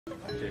你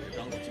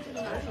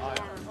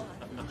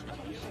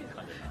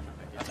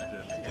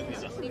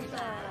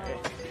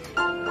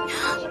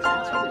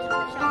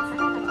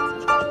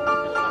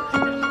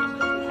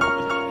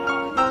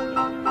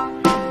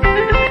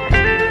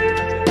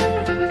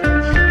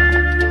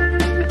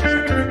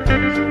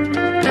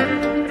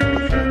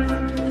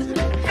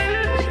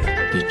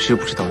知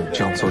不知道你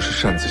这样做是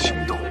擅自行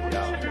动，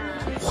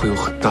会有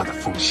很大的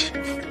风险。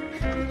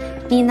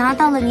你拿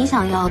到了你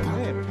想要的，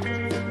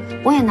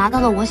我也拿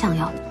到了我想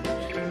要的，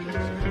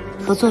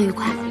合作愉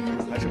快。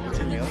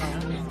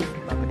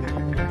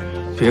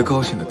别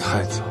高兴得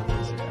太早。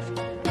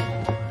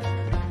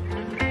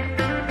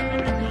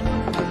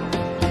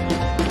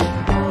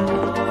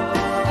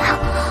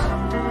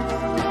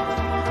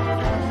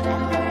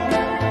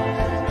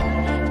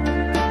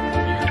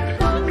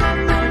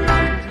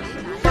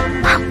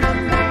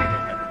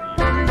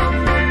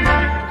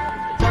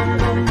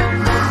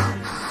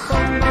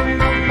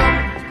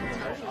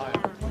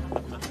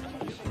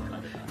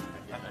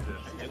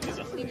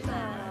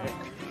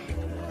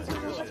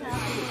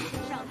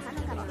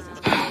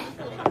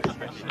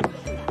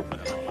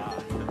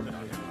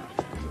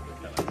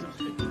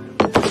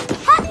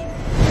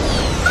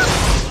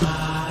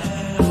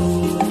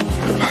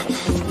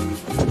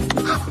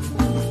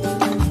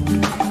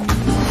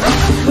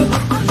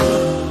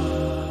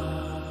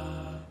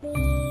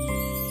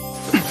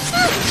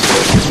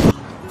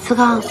思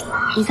刚，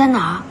你在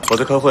哪儿？我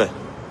在开会，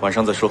晚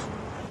上再说。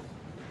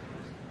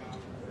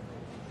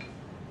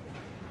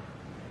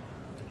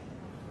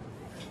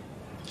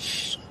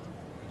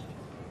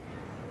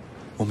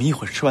我们一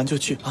会儿吃完就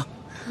去啊！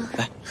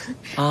来，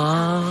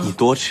啊，你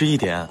多吃一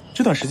点，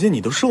这段时间你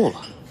都瘦了。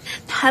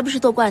还不是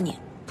都怪你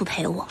不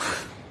陪我。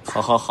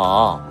好好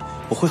好，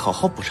我会好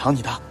好补偿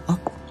你的啊！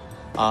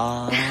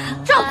啊，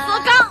赵泽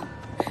刚。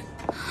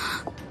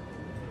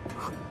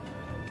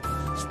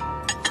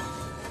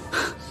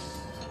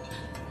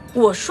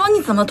我说你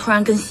怎么突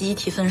然跟习一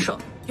提分手？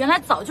原来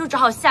早就找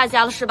好下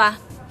家了是吧？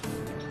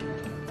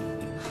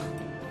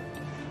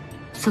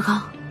泽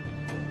刚，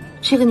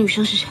这个女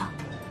生是谁啊？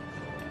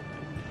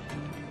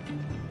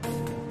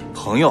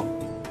朋友。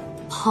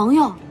朋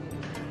友？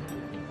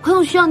朋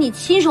友需要你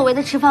亲手喂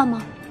她吃饭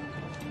吗？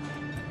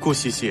顾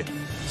西西，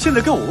现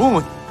在该我问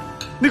问你，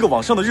那个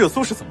网上的热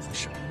搜是怎么回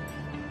事？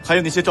还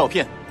有那些照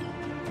片。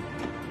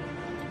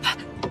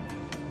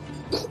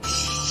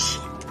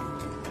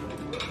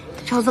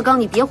赵泽刚，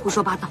你别胡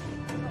说八道。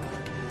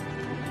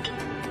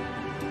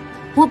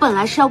我本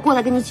来是要过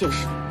来跟你解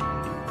释，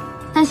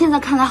但现在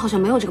看来好像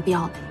没有这个必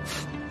要了。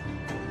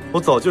我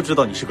早就知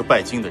道你是个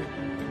拜金的人。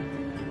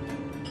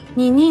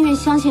你宁愿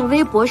相信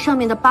微博上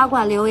面的八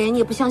卦留言，你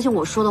也不相信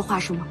我说的话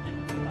是吗？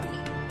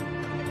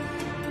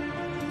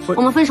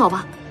我们分手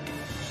吧。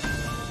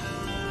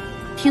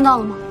听到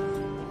了吗？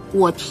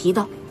我提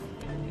的。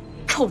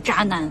臭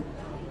渣男。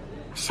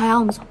小雅，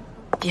我们走。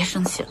别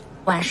生气了。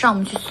晚上我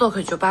们去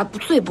SOK 酒吧，不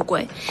醉不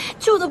归，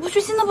旧的不去，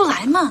新的不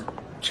来嘛。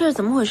这是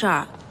怎么回事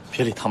啊？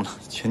别理他们了，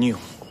前女友。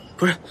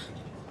不是，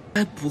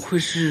该不会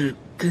是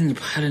跟你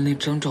拍的那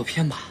张照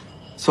片吧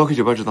 ？SOK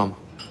酒吧知道吗？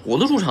我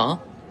的主场。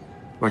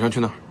晚上去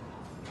那儿。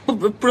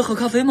不是喝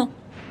咖啡吗？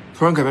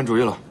突然改变主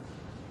意了。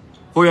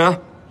服务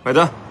员，买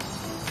单。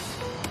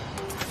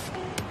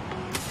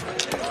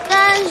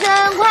诞生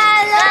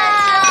快乐！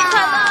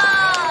快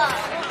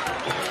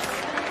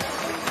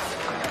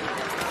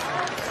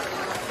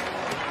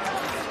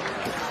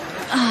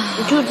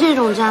乐！就这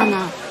种渣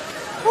男，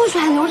不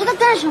甩留着他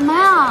干什么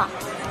呀？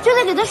就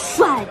得给他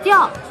甩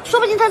掉，说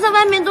不定他在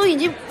外面都已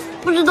经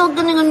不知道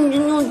跟那个女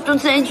就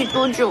在一起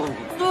多久了。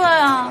对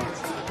啊。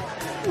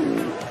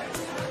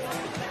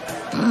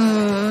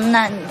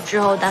那你之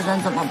后打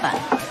算怎么办？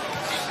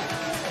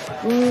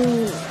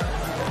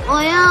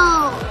我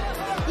要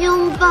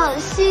拥抱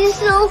新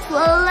生活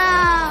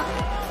啦！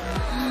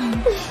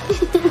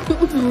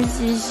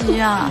西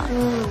西啊，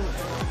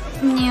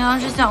你要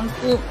是想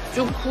哭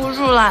就哭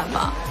出来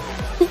吧。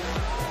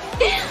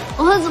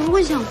我怎么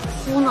会想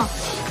哭呢？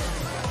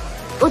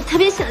我特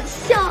别想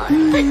笑。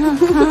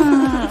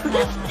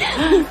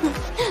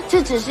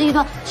这只是一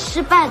段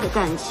失败的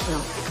感情，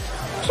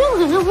这个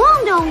给他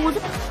忘掉，我就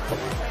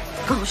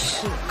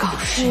搞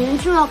事人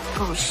就要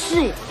搞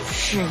事业，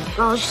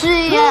搞事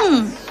业，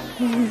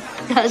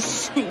搞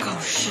事业，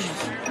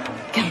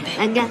干杯！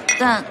来干！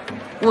但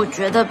我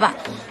觉得吧，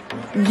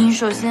你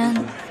首先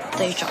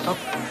得找到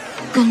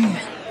根源。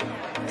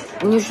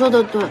你说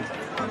的对，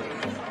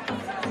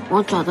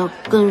我找到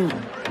根源，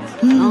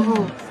然后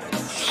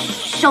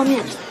消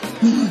灭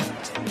它。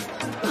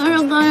可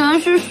是根源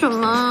是什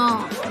么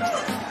啊？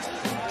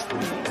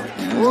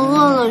我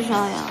饿了，小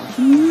雅。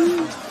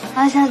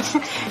我想吃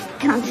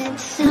烤鸡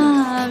翅。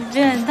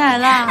变态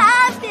辣！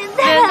变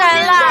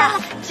态辣！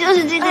就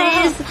是这个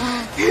意思。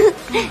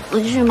我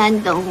去买，你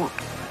等我。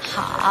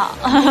好。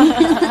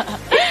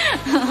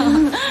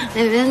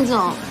哪边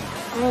走？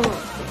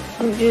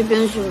你这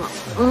边是吗？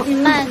你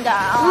慢点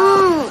啊。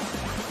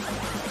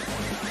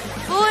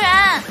服务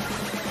员，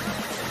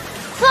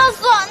厕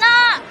所呢？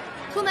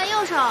出门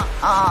右手。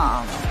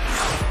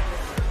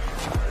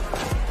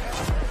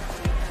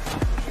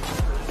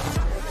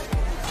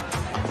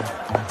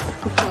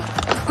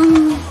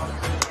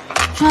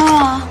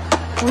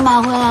买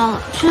回来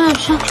了，吃，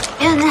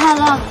腌菜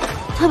烙的，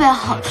特别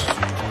好吃。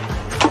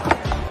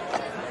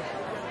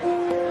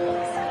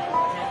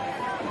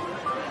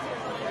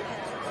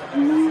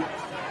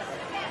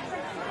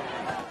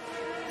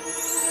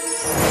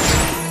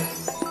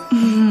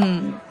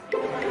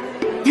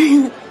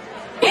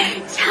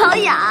小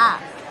雅，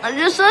我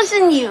就说是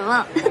你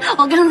嘛，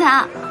我刚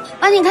才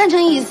把你看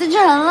成尹思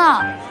成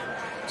了，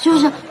就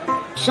是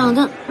长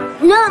得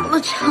那么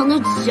长的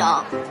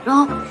脚，然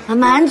后还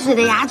满嘴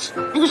的牙齿，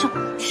那个手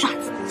爪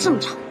子这么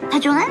长，他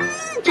就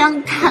这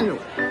样看着我，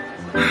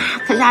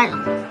可吓人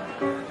了。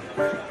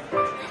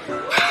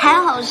还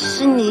好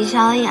是你，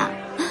小雅。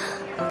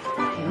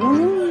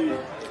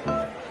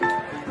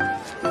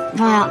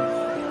小雅，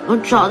我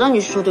找到你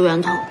说的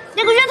源头，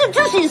那个源头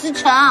就是尹思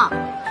成啊，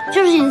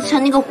就是尹思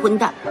成那个混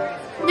蛋，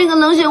那个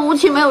冷血无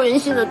情、没有人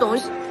性的东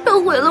西，他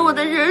毁了我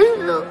的人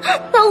生，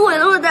他毁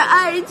了我的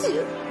爱情，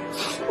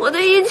我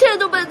的一切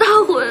都被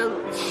他毁了，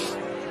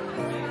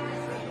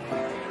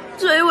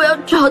所以我要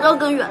找到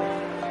根源，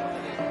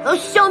我要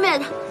消灭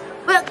他，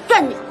我要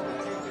干掉。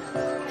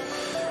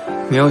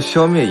你要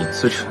消灭尹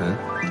思成？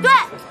对，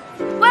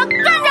我要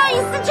干掉尹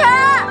思成，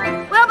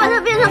我要把他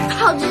变成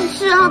烤鸡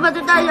翅，然后把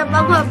他大小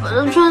8块，把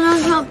他串，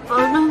把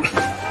他。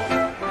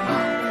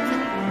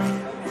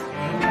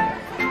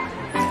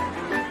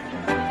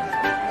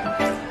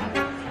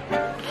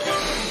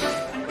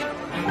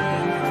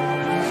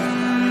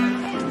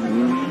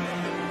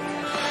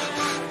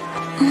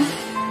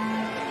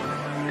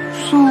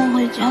送我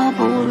回家吧，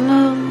我累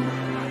了。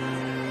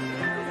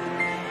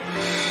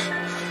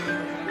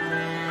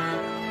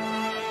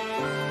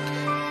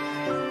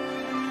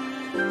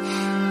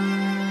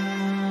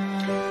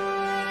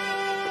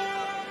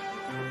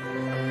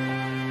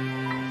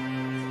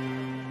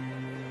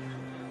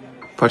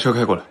把车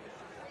开过来。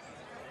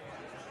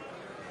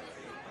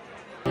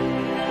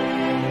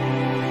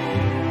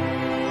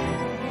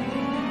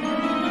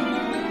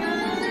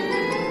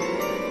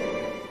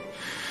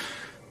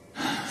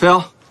飞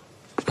扬。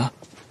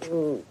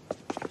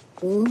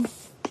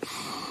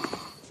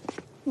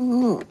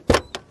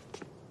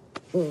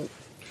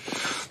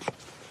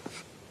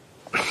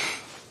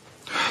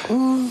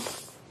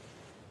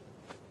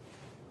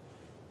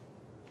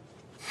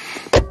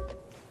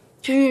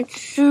鸡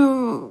翅。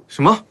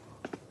什么？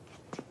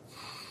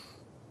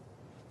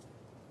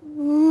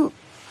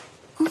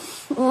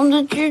我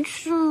的鸡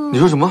翅。你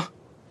说什么？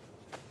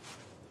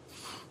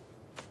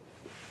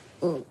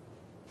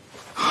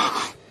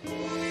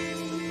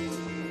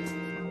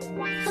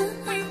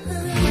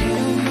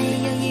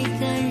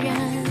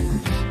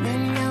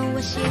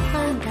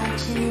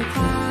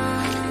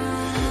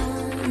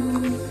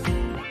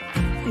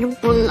你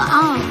不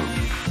辣。